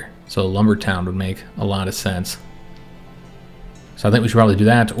forest over here, so a lumber town would make a lot of sense. So I think we should probably do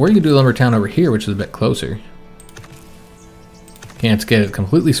that, or you could do a lumber town over here, which is a bit closer. Can't get it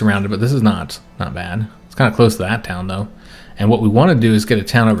completely surrounded, but this is not bad. It's kind of close to that town, though. And what we want to do is get a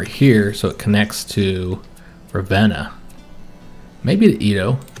town over here so it connects to Ravenna. Maybe to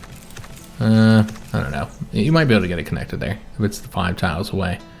Edo. I don't know. You might be able to get it connected there if it's the 5 tiles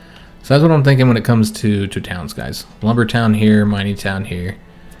away. So that's what I'm thinking when it comes to towns, guys. Lumber town here, mining town here.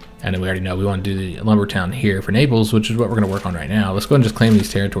 And then we already know we want to do the lumber town here for Naples, which is what we're going to work on right now. Let's go ahead and just claim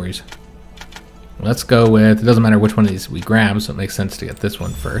these territories. Let's go with, it doesn't matter which one of these we grab, so it makes sense to get this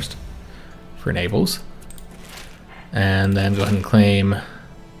one first for Naples. And then go ahead and claim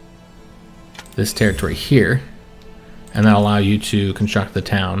this territory here. And that'll allow you to construct the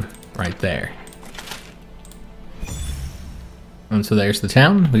town right there. And so there's the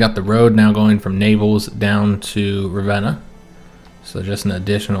town. We got the road now going from Naples down to Ravenna. So just an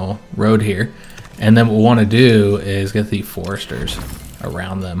additional road here. And then what we'll want to do is get the foresters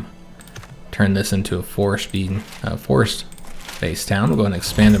around them. Turn this into a forest-based town. We'll go ahead and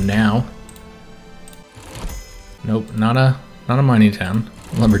expand them now. Nope, not a mining town.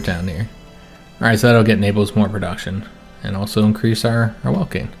 Lumber town here. Alright, so that'll get Naples more production. And also increase our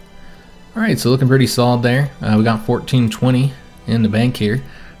wealth gain. Alright, so looking pretty solid there. We got 1420 in the bank here.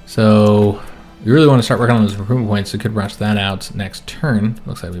 So we really want to start working on those improvement points. So we could rush that out next turn.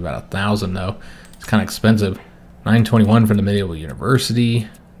 Looks like we about 1,000 though. It's kind of expensive. 921 for the Medieval University.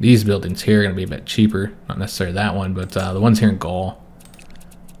 These buildings here are going to be a bit cheaper. Not necessarily that one, but the ones here in Gaul.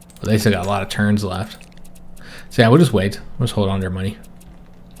 But they still got a lot of turns left. So yeah, we'll just wait. We'll just hold on to their money.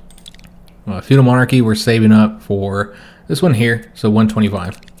 Feudal Monarchy, we're saving up for this one here. So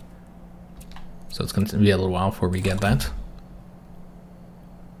 125. So it's going to be a little while before we get that.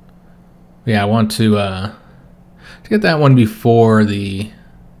 Yeah, I want to get that one before the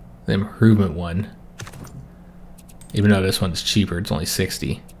improvement one. Even though this one's cheaper, it's only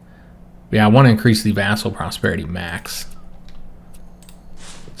 60. But yeah, I want to increase the vassal prosperity max.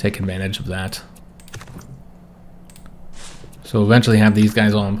 Take advantage of that. So eventually have these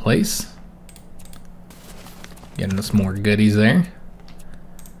guys all in place. Getting us more goodies there.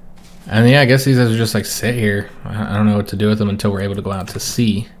 And yeah, I guess these guys are just like sit here. I don't know what to do with them until we're able to go out to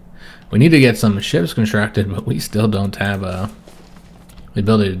sea. We need to get some ships constructed, but we still don't have the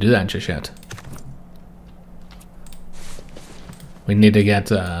ability to do that just yet. We need to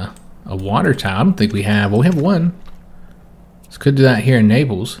get a water tower. I don't think we have. Well, we have one. So could do that here in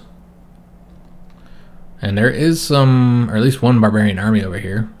Naples. And there is some, or at least one barbarian army over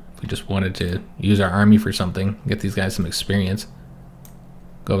here. If we just wanted to use our army for something, get these guys some experience.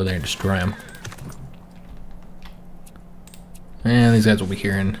 Go over there and destroy them. And these guys will be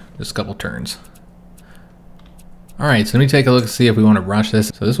here in just a couple turns. Alright, so let me take a look and see if we want to rush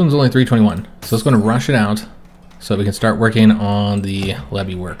this. So this one's only 321. So let's go to rush it out so we can start working on the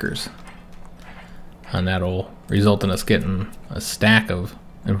levy workers. And that'll result in us getting a stack of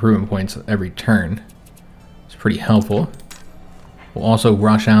improvement points every turn. It's pretty helpful. We'll also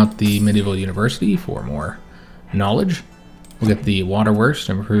rush out the Medieval University for more knowledge. We'll get the waterworks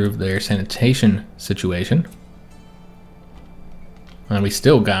to improve their sanitation situation. And we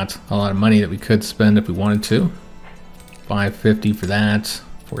still got a lot of money that we could spend if we wanted to. 550 for that,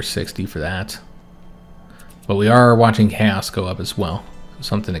 460 for that. But we are watching chaos go up as well. So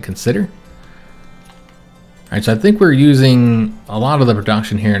something to consider. Alright, so I think we're using a lot of the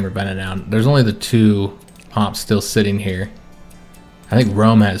production here in Ravenna now. There's only the 2 pops still sitting here. I think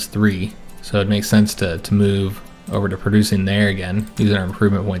Rome has 3, so it makes sense to move over to producing there again, using our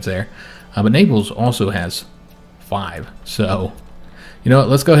improvement points there. But Naples also has 5, so you know what,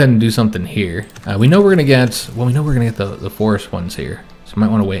 let's go ahead and do something here. We know we're gonna get, well, we know we're gonna get the forest ones here, so we might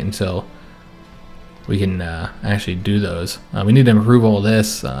want to wait until we can actually do those. We need to improve all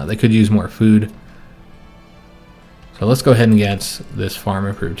this. They could use more food, so let's go ahead and get this farm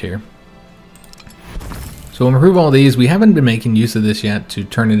improved here. So we'll improve all these. We haven't been making use of this yet to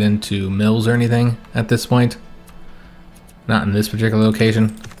turn it into mills or anything at this point. Not in this particular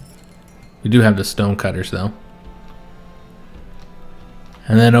location. We do have the stone cutters though.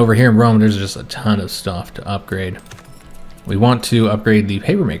 And then over here in Rome, there's just a ton of stuff to upgrade. We want to upgrade the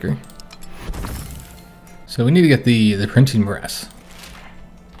paper maker. So we need to get the printing press.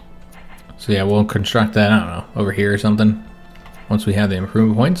 So yeah, we'll construct that, I don't know, over here or something. Once we have the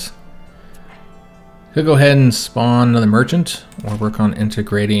improvement points. Could go ahead and spawn another merchant or work on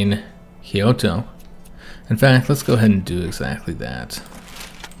integrating Kyoto. In fact, let's go ahead and do exactly that,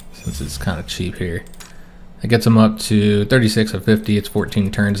 since it's kind of cheap here. It gets them up to 36 of 50. It's 14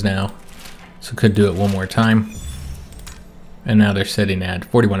 turns now, so could do it one more time. And now they're sitting at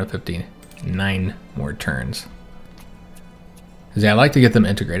 41 of 50, 9 more turns. Because yeah, I like to get them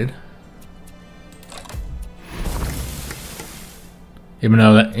integrated. Even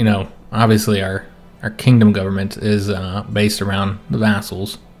though that, you know, obviously our kingdom government is based around the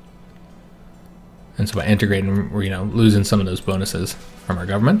vassals. And so by integrating, we're, you know, losing some of those bonuses from our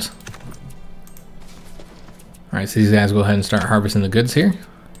government. Alright, so these guys go ahead and start harvesting the goods here.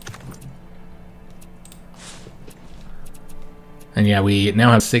 And yeah, we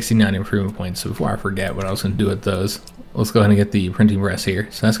now have 69 improvement points. So before I forget what I was going to do with those, let's go ahead and get the printing press here.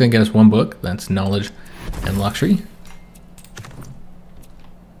 So that's going to get us one book. That's knowledge and luxury.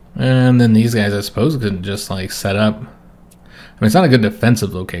 And then these guys, I suppose, could just like set up. I mean, it's not a good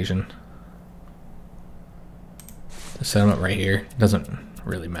defensive location. Just set them up right here. Doesn't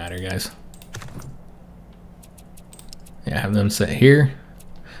really matter, guys. Yeah, have them sit here.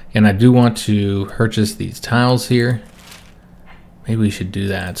 And I do want to purchase these tiles here. Maybe we should do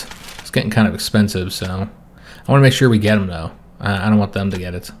that. It's getting kind of expensive, so I want to make sure we get them, though. I don't want them to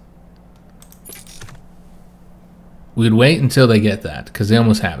get it. We'd wait until they get that, because they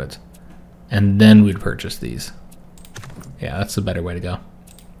almost have it. And then we'd purchase these. Yeah, that's the better way to go.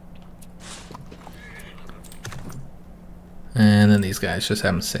 And then these guys just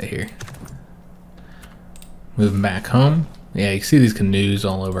have them sit here. Moving back home. Yeah, you can see these canoes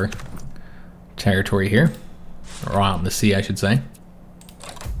all over territory here. Or out in the sea, I should say.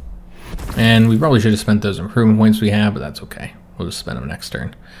 And we probably should have spent those improvement points we have, but that's okay. We'll just spend them next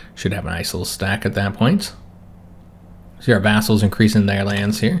turn. Should have a nice little stack at that point. See our vassals increasing their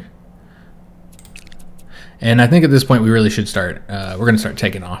lands here. And I think at this point we really should start, we're going to start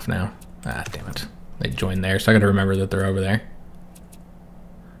taking off now. Ah, damn it. They joined there, so I got to remember that they're over there.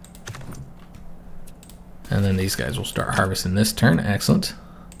 And then these guys will start harvesting this turn. Excellent.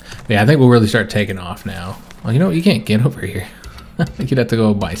 But yeah, I think we'll really start taking off now. Well, you know what? You can't get over here. I think you'd have to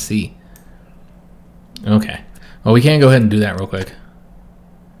go by sea. Okay. Well, we can go ahead and do that real quick.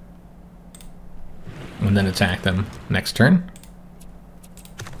 And then attack them next turn.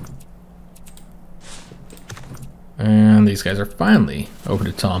 And these guys are finally over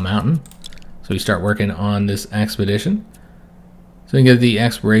to Tall Mountain. So we start working on this expedition. So we can get the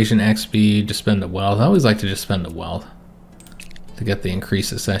exploration XP, just spend the wealth. I always like to just spend the wealth to get the increased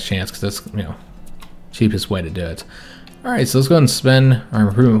success chance, because that's, you know, cheapest way to do it. Alright, so let's go ahead and spend our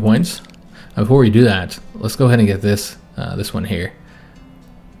improvement points. Before we do that, let's go ahead and get this this one here.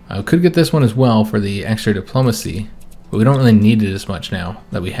 Could get this one as well for the extra diplomacy, but we don't really need it as much now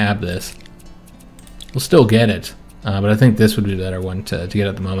that we have this. We'll still get it, but I think this would be the better one to get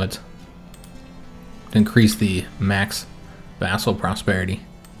at the moment. To increase the max vassal prosperity.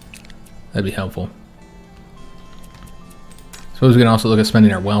 That'd be helpful. Suppose we can also look at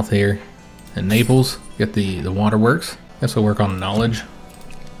spending our wealth here in Naples, get the waterworks. Guess we'll work on knowledge.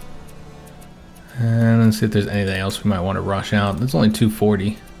 And let's see if there's anything else we might want to rush out. It's only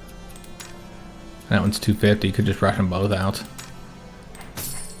 240. That one's 250. Could just rush them both out. So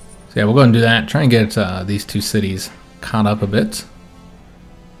yeah, we'll go ahead and do that. Try and get these two cities caught up a bit.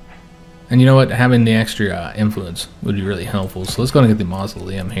 And you know what? Having the extra influence would be really helpful. So let's go ahead and get the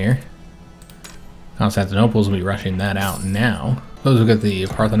mausoleum here. Constantinople's will be rushing that out now. Suppose we'll get the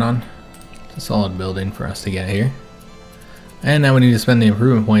Parthenon. It's a solid building for us to get here. And now we need to spend the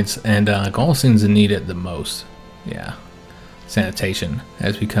improvement points, and Gaul seems to need it the most. Yeah. Sanitation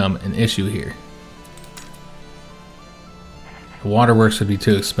has become an issue here. The waterworks would be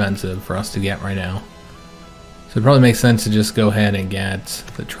too expensive for us to get right now. So it probably makes sense to just go ahead and get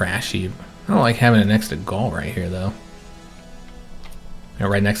the trash heap. I don't like having it next to Gaul right here, though. You know,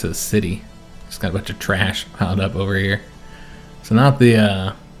 right next to the city. Just got a bunch of trash piled up over here. So not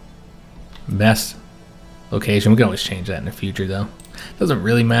the best location. We can always change that in the future, though. Doesn't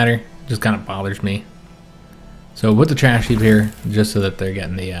really matter. It just kind of bothers me. So we'll put the trash heap here just so that they're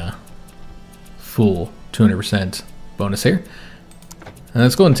getting the full 200% bonus here. And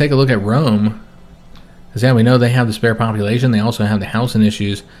let's go and take a look at Rome. Because yeah, we know they have the spare population. They also have the housing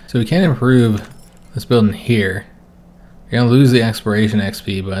issues. So we can improve this building here. You're going to lose the exploration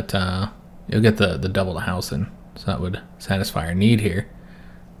XP, but you'll get the double the housing. So that would satisfy our need here.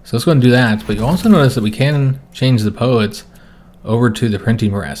 So let's go and do that. But you also notice that we can change the poets over to the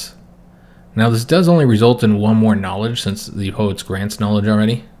printing press. Now this does only result in one more knowledge, since the poets grants knowledge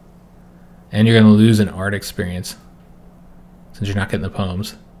already. And you're going to lose an art experience, since you're not getting the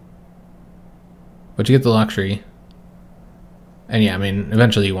poems. But you get the luxury. And yeah, I mean,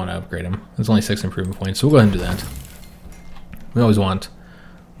 eventually you want to upgrade them. It's only 6 improvement points, so we'll go ahead and do that. We always want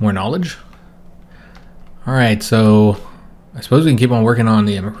more knowledge. Alright, so I suppose we can keep on working on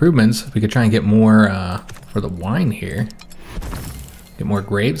the improvements. We could try and get more for the wine here. Get more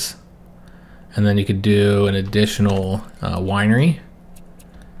grapes. And then you could do an additional winery.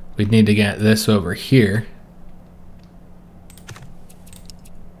 We'd need to get this over here.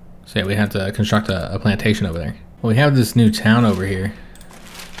 So yeah, we have to construct a plantation over there. Well, we have this new town over here.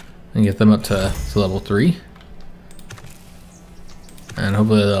 And get them up to level 3. And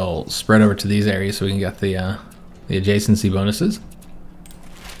hopefully they'll spread over to these areas so we can get the adjacency bonuses.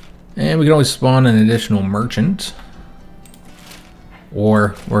 And we can always spawn an additional merchant.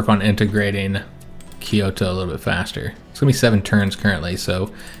 or work on integrating Kyoto a little bit faster. It's gonna be 7 turns currently,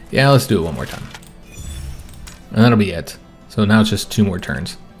 so yeah, let's do it one more time. And that'll be it. So now it's just 2 more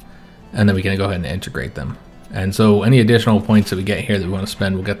turns. And then we can go ahead and integrate them. And so any additional points that we get here that we want to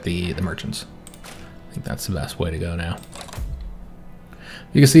spend, we'll get the merchants. I think that's the best way to go now.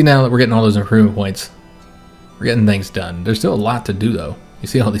 You can see now that we're getting all those improvement points. We're getting things done. There's still a lot to do though. You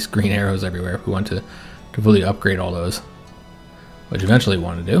see all these green arrows everywhere if we want to fully upgrade all those, which eventually we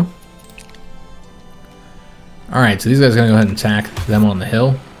want to do. Alright, so these guys are going to go ahead and attack them on the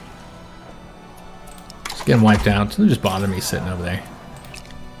hill. Just getting wiped out. They're just bothering me sitting over there.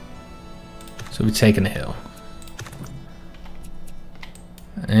 So we're taking the hill.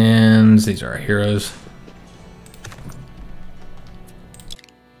 And these are our heroes.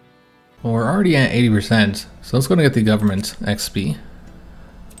 Well, we're already at 80%, so let's go and get the government XP.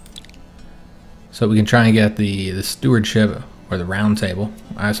 So we can try and get the stewardship or the round table.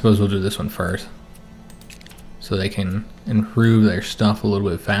 I suppose we'll do this one first, so they can improve their stuff a little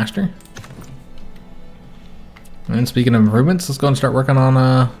bit faster. And speaking of improvements, let's go and start working on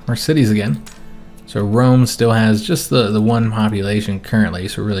our cities again. So Rome still has just the 1 population currently,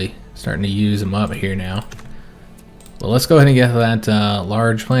 so we're really starting to use them up here now. Well, let's go ahead and get that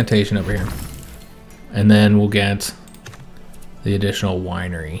large plantation over here. And then we'll get the additional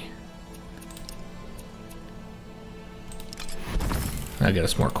winery. That'll get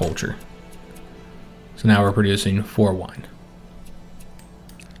us more culture. So now we're producing 4 wine.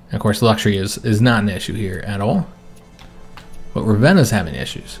 And of course, luxury is not an issue here at all. But Ravenna's having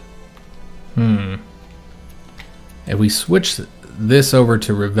issues. If we switch this over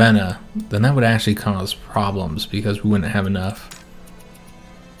to Ravenna, then that would actually cause problems because we wouldn't have enough.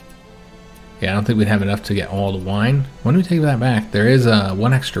 Yeah, I don't think we'd have enough to get all the wine. When do we take that back? There is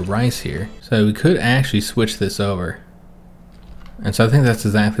 1 extra rice here. So we could actually switch this over. And so I think that's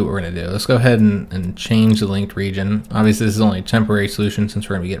exactly what we're going to do. Let's go ahead and change the linked region. Obviously, this is only a temporary solution since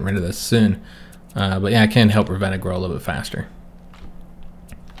we're going to be getting rid of this soon. But yeah, it can help Ravenna grow a little bit faster.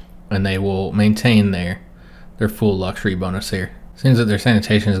 And they will maintain their full luxury bonus here. Seems that their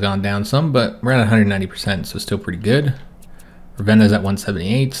sanitation has gone down some, but we're at 190%, so still pretty good. Ravenna's at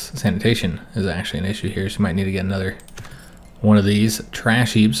 178. Sanitation is actually an issue here, so you might need to get another one of these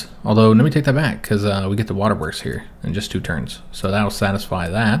trash heaps. Although, let me take that back, because we get the waterworks here in just 2 turns. So that'll satisfy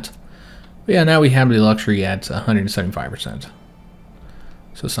that. But yeah, now we have the luxury at 175%.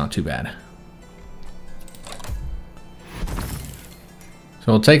 So it's not too bad.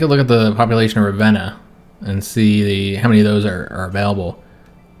 So we'll take a look at the population of Ravenna and see how many of those are available.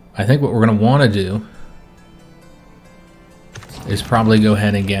 I think what we're going to want to do is probably go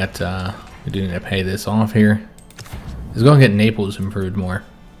ahead and get, we do need to pay this off here, is go and get Naples improved more.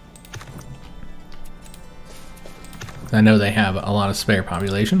 I know they have a lot of spare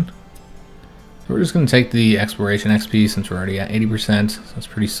population. So we're just going to take the exploration XP since we're already at 80%, so that's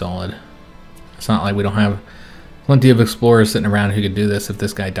pretty solid. It's not like we don't have plenty of explorers sitting around who could do this if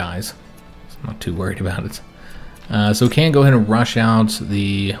this guy dies. So I'm not too worried about it. So we can go ahead and rush out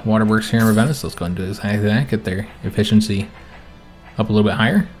the waterworks here in Ravenna. So let's go ahead and do exactly that. Get their efficiency up a little bit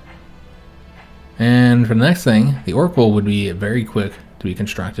higher. And for the next thing, the Oracle would be very quick to be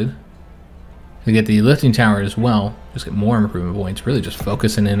constructed. To get the lifting tower as well, just get more improvement points. Really just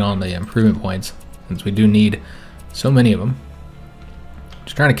focusing in on the improvement points since we do need so many of them.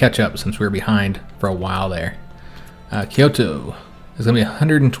 Just trying to catch up since we were behind for a while there. Kyoto is going to be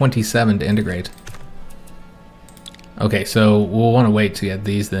 127 to integrate. Okay, so we'll want to wait to get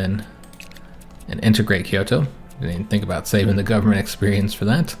these then and integrate Kyoto. Didn't even think about saving the government experience for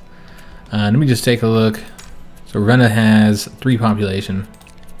that. Let me just take a look. So Ravenna has 3 population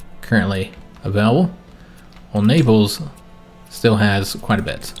currently available, while Naples still has quite a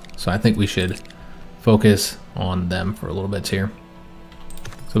bit. So I think we should focus on them for a little bit here.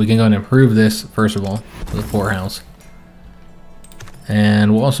 So we can go and improve this first of all, the poorhouse.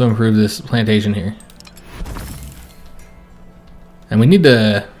 And we'll also improve this plantation here. And we need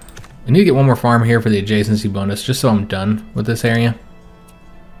to get one more farm here for the adjacency bonus, just so I'm done with this area.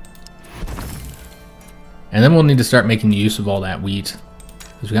 And then we'll need to start making use of all that wheat,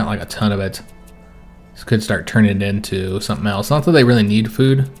 because we got like a ton of it. This could start turning it into something else. Not that they really need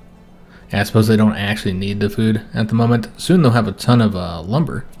food. Yeah, I suppose they don't actually need the food at the moment. Soon they'll have a ton of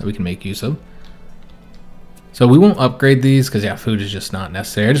lumber that we can make use of. So we won't upgrade these because yeah, food is just not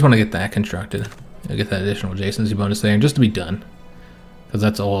necessary. I just want to get that constructed. I'll get that additional adjacency bonus there, and just to be done, because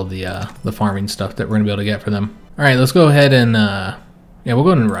that's all the farming stuff that we're gonna be able to get for them. All right, let's go ahead and yeah, we'll go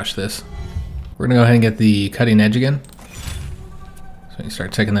ahead and rush this. We're gonna go ahead and get the cutting edge again. So you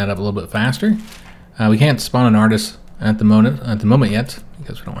start taking that up a little bit faster. We can't spawn an artist at the moment yet,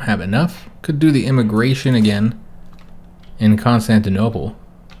 because we don't have enough. Could do the immigration again in Constantinople.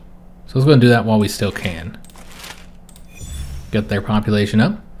 So let's go and do that while we still can. Get their population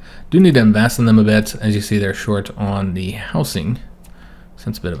up. Do need to invest in them a bit. As you see, they're short on the housing. So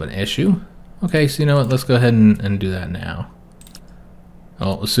that's a bit of an issue. Okay, so you know what? Let's go ahead and do that now.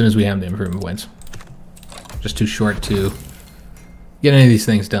 Well, as soon as we have the improvement points. Just too short to get any of these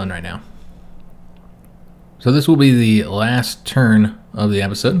things done right now. So this will be the last turn of the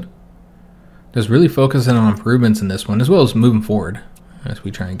episode. Just really focusing on improvements in this one, as well as moving forward as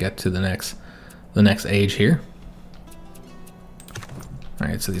we try and get to the next age here.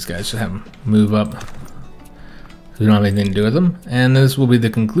 Alright, so these guys should have them move up. So we don't have anything to do with them. And this will be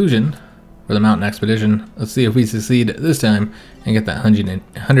the conclusion for the mountain expedition. Let's see if we succeed this time and get that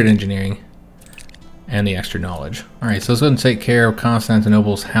 100 engineering and the extra knowledge. Alright, so let's go ahead and take care of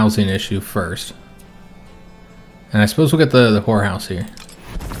Constantinople's housing issue first. And I suppose we'll get the whorehouse here.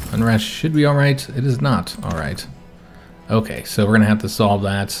 Unrest should be alright. It is not alright. Okay, so we're going to have to solve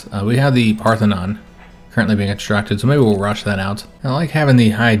that. We have the Parthenon currently being constructed, so maybe we'll rush that out. I like having the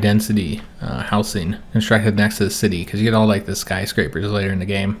high density housing constructed next to the city, because you get all like the skyscrapers later in the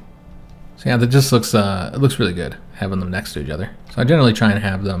game. So yeah, that just looks it looks really good having them next to each other. So I generally try and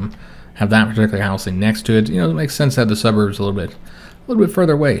have them have that particular housing next to it. You know, it makes sense to have the suburbs a little bit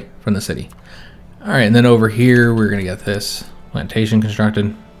further away from the city. All right, and then over here we're gonna get this plantation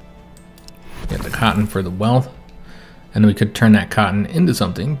constructed. Get the cotton for the wealth. And then we could turn that cotton into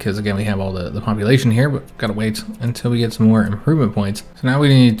something, because again, we have all the population here, but gotta wait until we get some more improvement points. So now we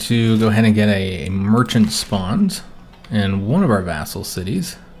need to go ahead and get a merchant spawned in one of our vassal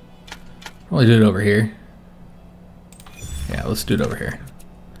cities. Probably do it over here. Yeah, let's do it over here.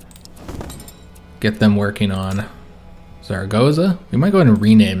 Get them working on Zaragoza. We might go ahead and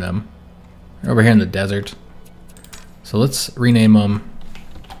rename them. They're over here in the desert. So let's rename them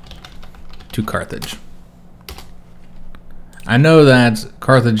to Carthage. I know that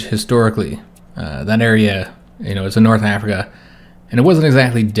Carthage historically, that area, you know, it's in North Africa, and it wasn't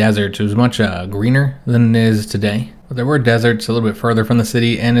exactly desert. It was much greener than it is today. But there were deserts a little bit further from the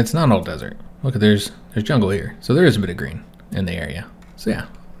city, and it's not all desert. Look, there's jungle here, so there is a bit of green in the area. So yeah,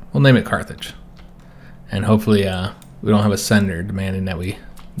 we'll name it Carthage, and hopefully we don't have a senator demanding that we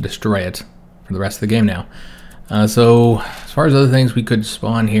destroy it for the rest of the game now. So as far as other things we could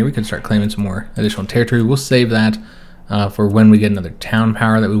spawn here, we could start claiming some more additional territory. We'll save that for when we get another town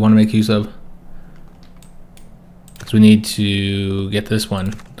power that we want to make use of. Because we need to get this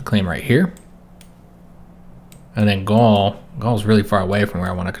one to claim right here. And then Gaul's really far away from where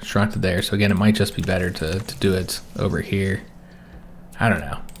I want to construct it there. So again, it might just be better to do it over here. I don't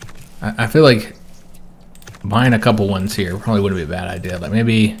know. I feel like buying a couple ones here probably wouldn't be a bad idea. Like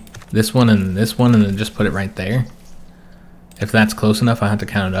maybe this one and then just put it right there. If that's close enough, I have to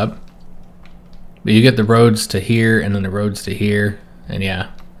count it up. But you get the roads to here and then the roads to here. And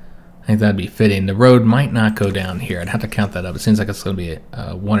yeah, I think that'd be fitting. The road might not go down here. I'd have to count that up. It seems like it's going to be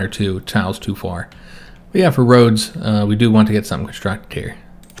one or two tiles too far. But yeah, for roads, we do want to get something constructed here.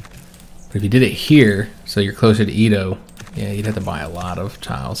 But if you did it here, so you're closer to Edo, yeah, you'd have to buy a lot of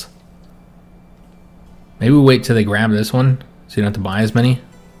tiles. Maybe we wait till they grab this one, so you don't have to buy as many.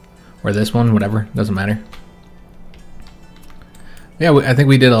 Or this one, whatever, doesn't matter. Yeah, I think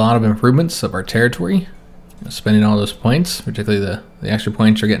we did a lot of improvements of our territory. Spending all those points, particularly the extra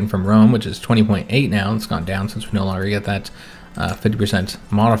points you're getting from Rome, which is 20.8 now. It's gone down since we no longer get that 50%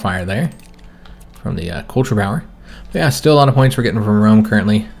 modifier there from the culture power. But yeah, still a lot of points we're getting from Rome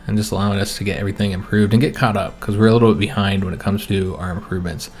currently, and just allowing us to get everything improved and get caught up, because we're a little bit behind when it comes to our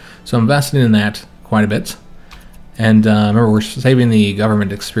improvements. So investing in that quite a bit. And remember, we're saving the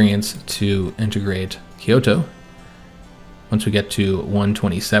government experience to integrate Kyoto once we get to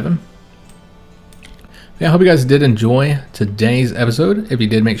 127. Yeah, I hope you guys did enjoy today's episode. If you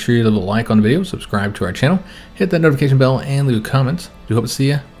did, make sure you leave a like on the video, subscribe to our channel, hit that notification bell, and leave a comment. Do hope to see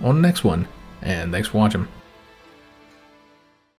you on the next one. And thanks for watching.